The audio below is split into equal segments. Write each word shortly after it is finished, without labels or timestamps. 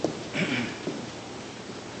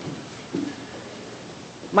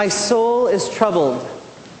My soul is troubled,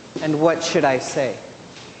 and what should I say?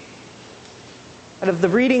 Out of the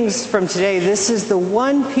readings from today, this is the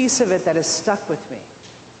one piece of it that has stuck with me.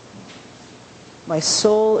 My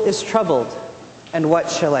soul is troubled, and what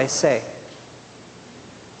shall I say?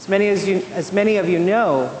 As many of you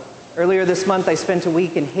know, earlier this month I spent a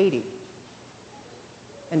week in Haiti.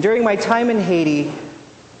 And during my time in Haiti,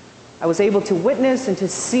 I was able to witness and to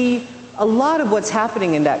see a lot of what's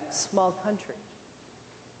happening in that small country.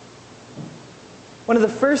 One of the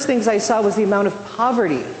first things I saw was the amount of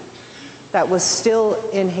poverty that was still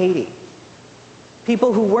in Haiti.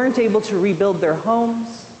 People who weren't able to rebuild their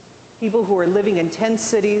homes, people who were living in tent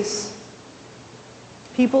cities,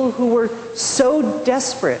 people who were so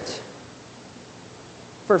desperate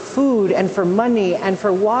for food and for money and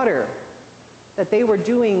for water that they were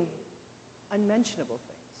doing unmentionable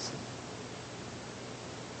things.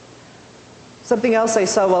 Something else I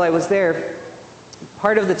saw while I was there,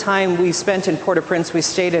 part of the time we spent in Port-au-Prince, we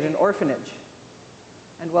stayed at an orphanage.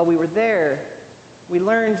 And while we were there, we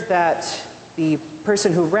learned that the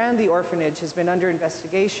person who ran the orphanage has been under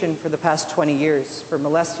investigation for the past 20 years for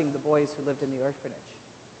molesting the boys who lived in the orphanage.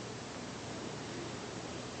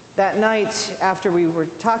 That night, after we were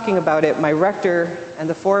talking about it, my rector and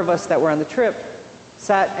the four of us that were on the trip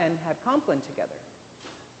sat and had compline together.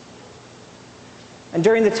 And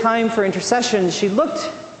during the time for intercession, she looked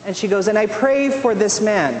and she goes, "And I pray for this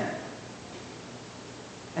man."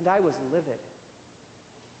 And I was livid.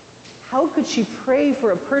 How could she pray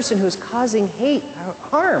for a person who's causing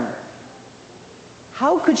harm?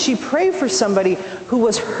 How could she pray for somebody who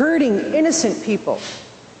was hurting innocent people?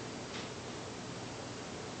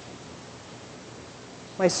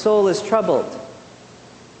 My soul is troubled,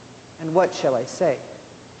 and what shall I say?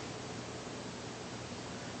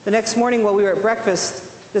 The next morning while we were at breakfast,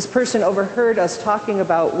 this person overheard us talking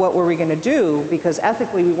about what were we going to do, because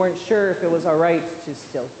ethically we weren't sure if it was all right to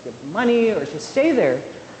still give money or to stay there.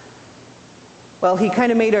 Well, he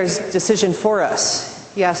kind of made our decision for us.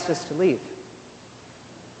 He asked us to leave.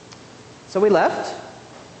 So we left.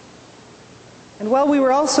 And while we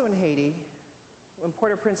were also in Haiti, in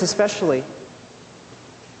Port-au-Prince especially,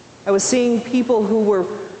 I was seeing people who were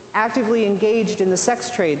actively engaged in the sex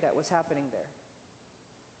trade that was happening there,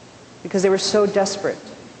 because they were so desperate.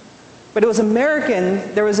 But it was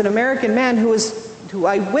there was an American man who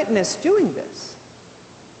I witnessed doing this.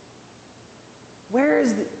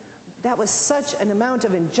 That was such an amount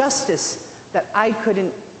of injustice that I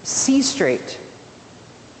couldn't see straight.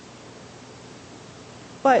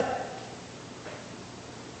 But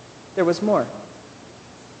there was more.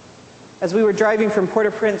 As we were driving from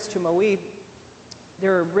Port-au-Prince to Maui,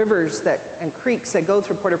 there are rivers and creeks that go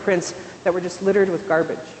through Port-au-Prince that were just littered with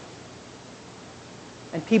garbage.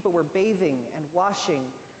 And people were bathing and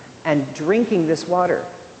washing and drinking this water,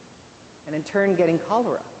 and in turn getting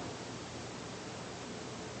cholera.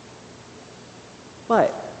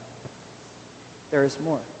 But there is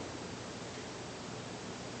more.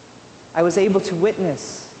 I was able to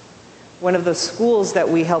witness one of the schools that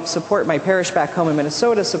we help support, my parish back home in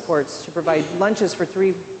Minnesota supports, to provide lunches for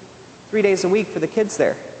three days a week for the kids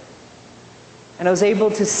there. And I was able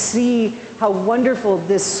to see how wonderful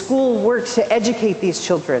this school works to educate these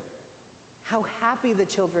children, how happy the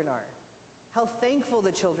children are, how thankful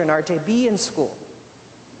the children are to be in school.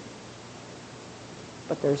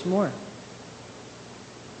 But there's more.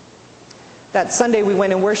 That Sunday we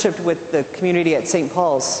went and worshiped with the community at St.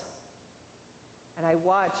 Paul's. And I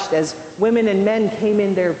watched as women and men came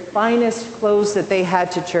in their finest clothes that they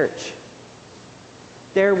had to church.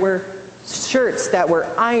 There were shirts that were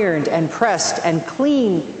ironed and pressed and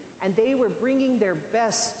clean, and they were bringing their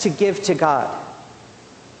best to give to God.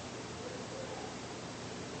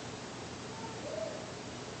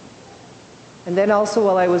 And then also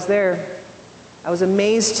while I was there, I was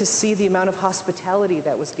amazed to see the amount of hospitality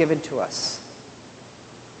that was given to us.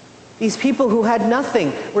 These people who had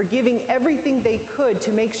nothing were giving everything they could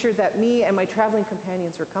to make sure that me and my traveling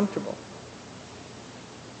companions were comfortable.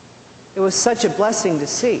 It was such a blessing to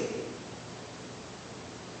see.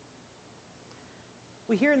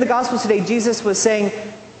 We hear in the Gospel today, Jesus was saying,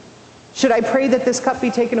 "Should I pray that this cup be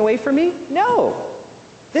taken away from me?" No.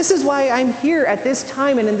 This is why I'm here at this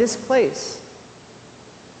time and in this place.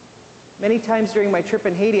 Many times during my trip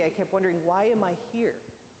in Haiti, I kept wondering, why am I here?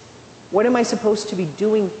 What am I supposed to be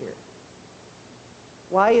doing here?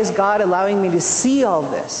 Why is God allowing me to see all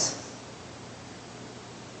this?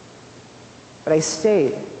 But I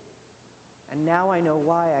stayed, and now I know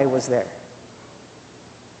why I was there.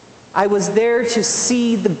 I was there to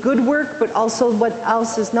see the good work, but also what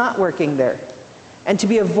else is not working there, and to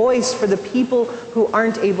be a voice for the people who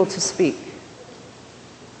aren't able to speak.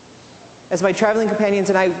 As my traveling companions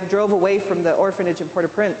and I drove away from the orphanage in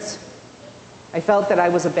Port-au-Prince, I felt that I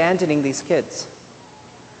was abandoning these kids.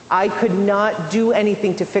 I could not do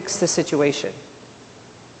anything to fix the situation,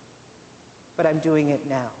 but I'm doing it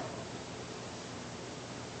now.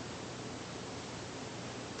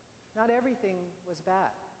 Not everything was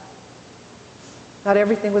bad. Not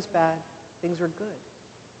everything was bad. Things were good.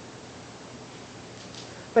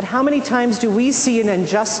 But how many times do we see an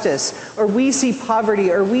injustice, or we see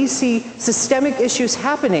poverty, or we see systemic issues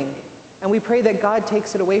happening, and we pray that God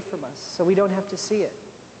takes it away from us so we don't have to see it?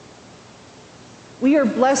 We are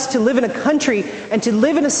blessed to live in a country and to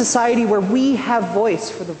live in a society where we have voice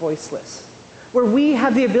for the voiceless, where we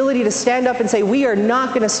have the ability to stand up and say, we are not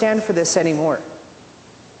going to stand for this anymore.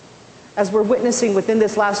 As we're witnessing within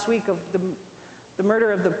this last week of the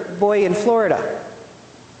murder of the boy in Florida.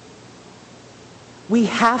 We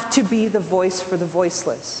have to be the voice for the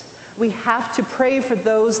voiceless. We have to pray for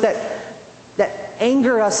those that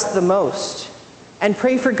anger us the most, and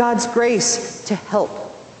pray for God's grace to help.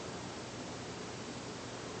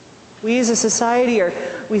 We as a society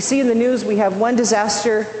we see in the news, we have one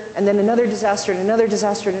disaster and then another disaster and another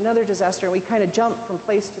disaster and another disaster, and we kind of jump from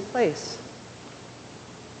place to place.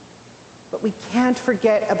 But we can't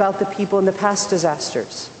forget about the people in the past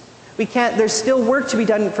disasters. There's still work to be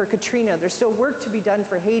done for Katrina. There's still work to be done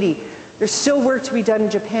for Haiti. There's still work to be done in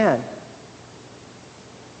Japan.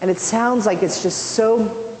 And it sounds like it's just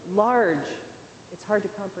so large, it's hard to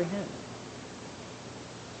comprehend.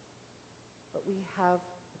 But we have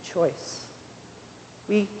a choice.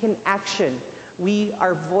 We can action.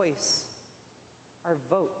 Our voice, our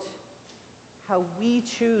vote, how we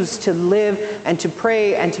choose to live and to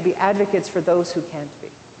pray and to be advocates for those who can't be.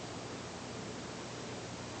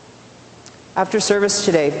 After service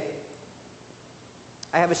today,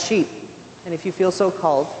 I have a sheet, and if you feel so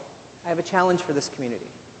called, I have a challenge for this community.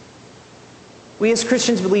 We as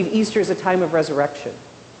Christians believe Easter is a time of resurrection,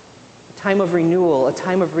 a time of renewal, a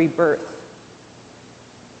time of rebirth.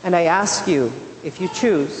 And I ask you, if you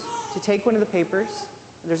choose, to take one of the papers,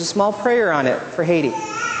 and there's a small prayer on it for Haiti,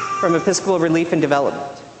 from Episcopal Relief and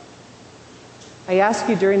Development. I ask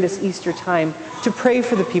you during this Easter time to pray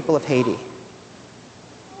for the people of Haiti.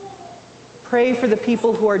 Pray for the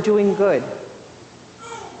people who are doing good,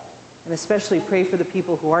 and especially pray for the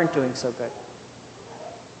people who aren't doing so good.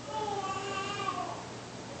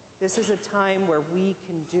 This is a time where we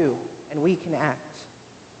can do and we can act.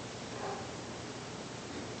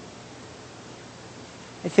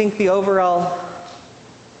 I think the overall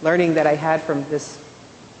learning that I had from this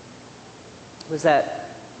was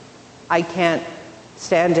that I can't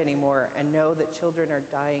stand anymore and know that children are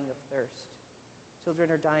dying of thirst.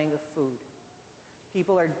 Children are dying of food.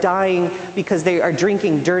 People are dying because they are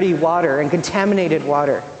drinking dirty water and contaminated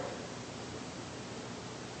water.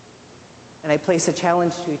 And I place a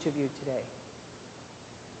challenge to each of you today.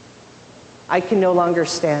 I can no longer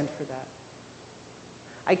stand for that.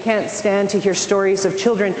 I can't stand to hear stories of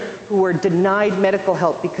children who were denied medical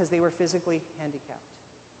help because they were physically handicapped.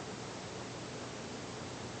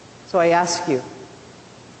 So I ask you,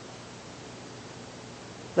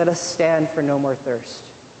 let us stand for no more thirst.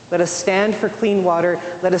 Let us stand for clean water.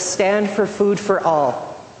 Let us stand for food for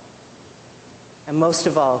all. And most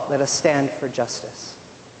of all, let us stand for justice.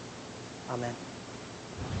 Amen.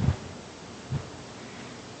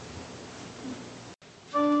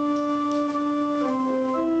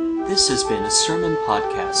 This has been a sermon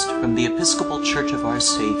podcast from the Episcopal Church of Our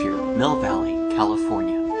Savior, Mill Valley,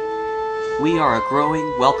 California. We are a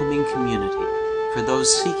growing, welcoming community for those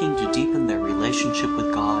seeking to deepen their relationship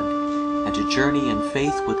with God and to journey in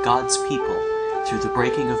faith with God's people through the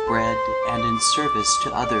breaking of bread and in service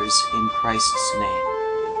to others in Christ's name.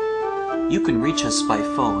 You can reach us by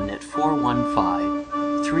phone at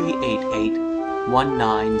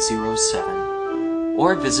 415-388-1907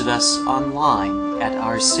 or visit us online at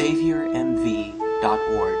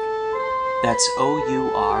oursaviormv.org. That's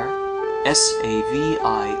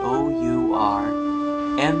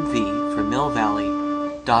OURSAVIOURMV for Mill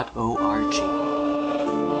Valley.org.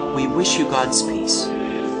 We wish you God's peace.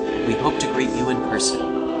 We hope to greet you in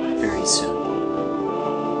person very soon.